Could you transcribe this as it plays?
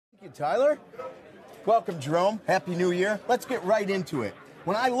Thank you, Tyler. Welcome, Jerome. Happy New Year. Let's get right into it.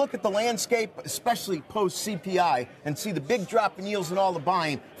 When I look at the landscape, especially post-CPI, and see the big drop in yields and all the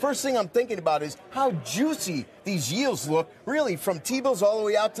buying, first thing I'm thinking about is how juicy these yields look, really, from T-bills all the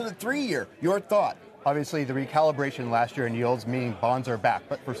way out to the 3-year. Your thought? Obviously, the recalibration last year in yields, meaning bonds are back,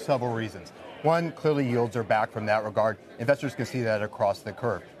 but for several reasons. One, clearly yields are back from that regard. Investors can see that across the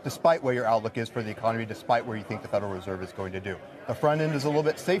curve, despite what your outlook is for the economy, despite where you think the Federal Reserve is going to do. The front end is a little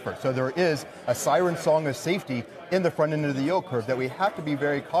bit safer, so there is a siren song of safety in the front end of the yield curve that we have to be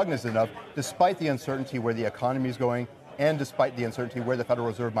very cognizant of, despite the uncertainty where the economy is going, and despite the uncertainty where the Federal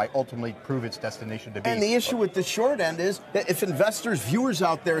Reserve might ultimately prove its destination to be. And the issue with the short end is that if investors, viewers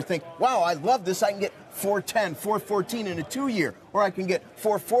out there think, wow, I love this, I can get 410, 414 in a 2-year, or I can get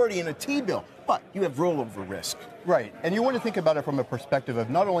 440 in a T-bill. But you have rollover risk. Right, and you want to think about it from a perspective of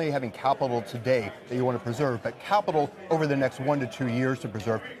not only having capital today that you want to preserve, but capital over the next 1 to 2 years to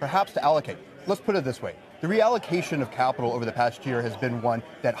preserve, perhaps to allocate. Let's put it this way. The reallocation of capital over the past year has been one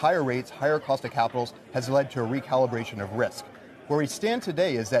that higher rates, higher cost of capitals has led to a recalibration of risk. Where we stand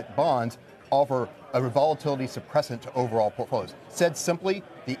today is that bonds offer a volatility suppressant to overall portfolios. Said simply,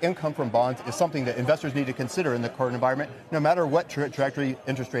 the income from bonds is something that investors need to consider in the current environment, no matter what trajectory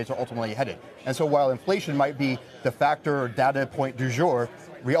interest rates are ultimately headed. And so while inflation might be the factor or data point du jour,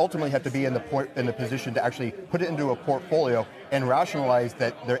 we ultimately have to be in the position to actually put it into a portfolio and rationalize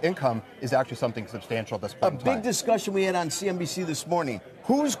that their income is actually something substantial at this point in time. A big discussion we had on CNBC this morning.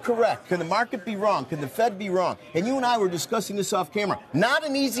 Who's correct? Can the market be wrong? Can the Fed be wrong? And you and I were discussing this off camera. Not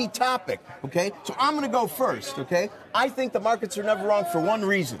an easy topic, okay? So I'm going to go first, okay? I think the markets are never wrong for one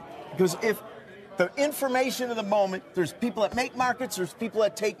reason. Because if the information of the moment, there's people that make markets, there's people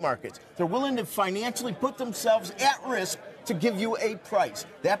that take markets. They're willing to financially put themselves at risk to give you a price.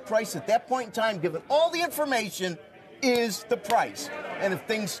 That price at that point in time, given all the information, is the price. And if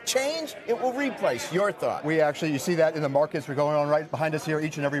things change, it will reprice. Your thought? You see that in the markets. We're going on right behind us here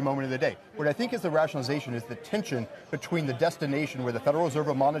each and every moment of the day. What I think is the rationalization is the tension between the destination where the Federal Reserve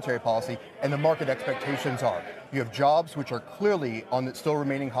of monetary policy and the market expectations are. You have jobs which are clearly still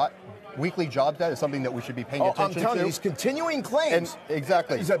remaining hot. Weekly jobs data is something that we should be paying attention to. I'm telling you, these continuing claims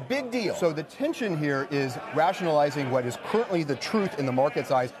exactly is a big deal. So the tension here is rationalizing what is currently the truth in the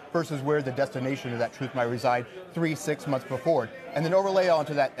market's eyes versus where the destination of that truth might reside 3-6 months before. And then overlay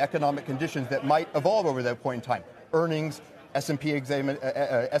onto that economic conditions that might evolve over that point in time. Earnings, S&P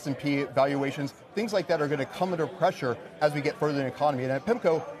valuations, things like that are going to come under pressure as we get further in the economy. And at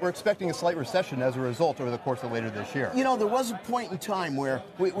PIMCO, we're expecting a slight recession as a result over the course of later this year. You know, there was a point in time where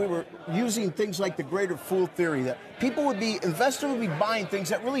we were using things like the greater fool theory, that investors would be buying things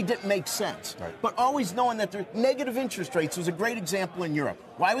that really didn't make sense. Right. But always knowing that their negative interest rates was a great example in Europe.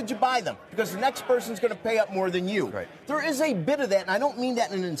 Why would you buy them? Because the next person's going to pay up more than you. Right. There is a bit of that, and I don't mean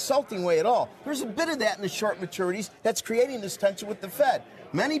that in an insulting way at all. There's a bit of that in the short maturities that's creating this tension with the Fed.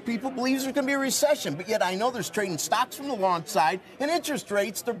 Many people believe there's going to be a recession, but yet I know there's trading stocks from the long side, and interest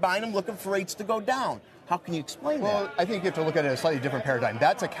rates, they're buying them looking for rates to go down. How can you explain that? Well, I think you have to look at it in a slightly different paradigm.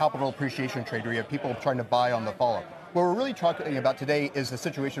 That's a capital appreciation trade where you have people trying to buy on the follow. What we're really talking about today is a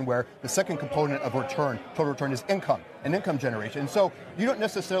situation where the second component of return, total return, is income and income generation. And so you don't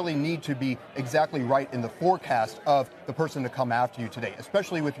necessarily need to be exactly right in the forecast of the person to come after you today,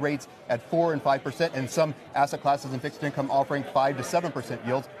 especially with rates at 4 and 5% and some asset classes in fixed income offering 5 to 7%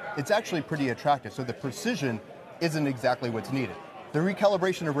 yields. It's actually pretty attractive. So the precision isn't exactly what's needed. The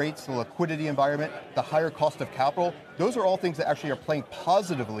recalibration of rates, the liquidity environment, the higher cost of capital, those are all things that actually are playing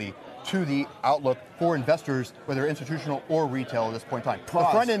positively to the outlook for investors, whether institutional or retail at this point in time. The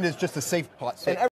front end is just a safe plot.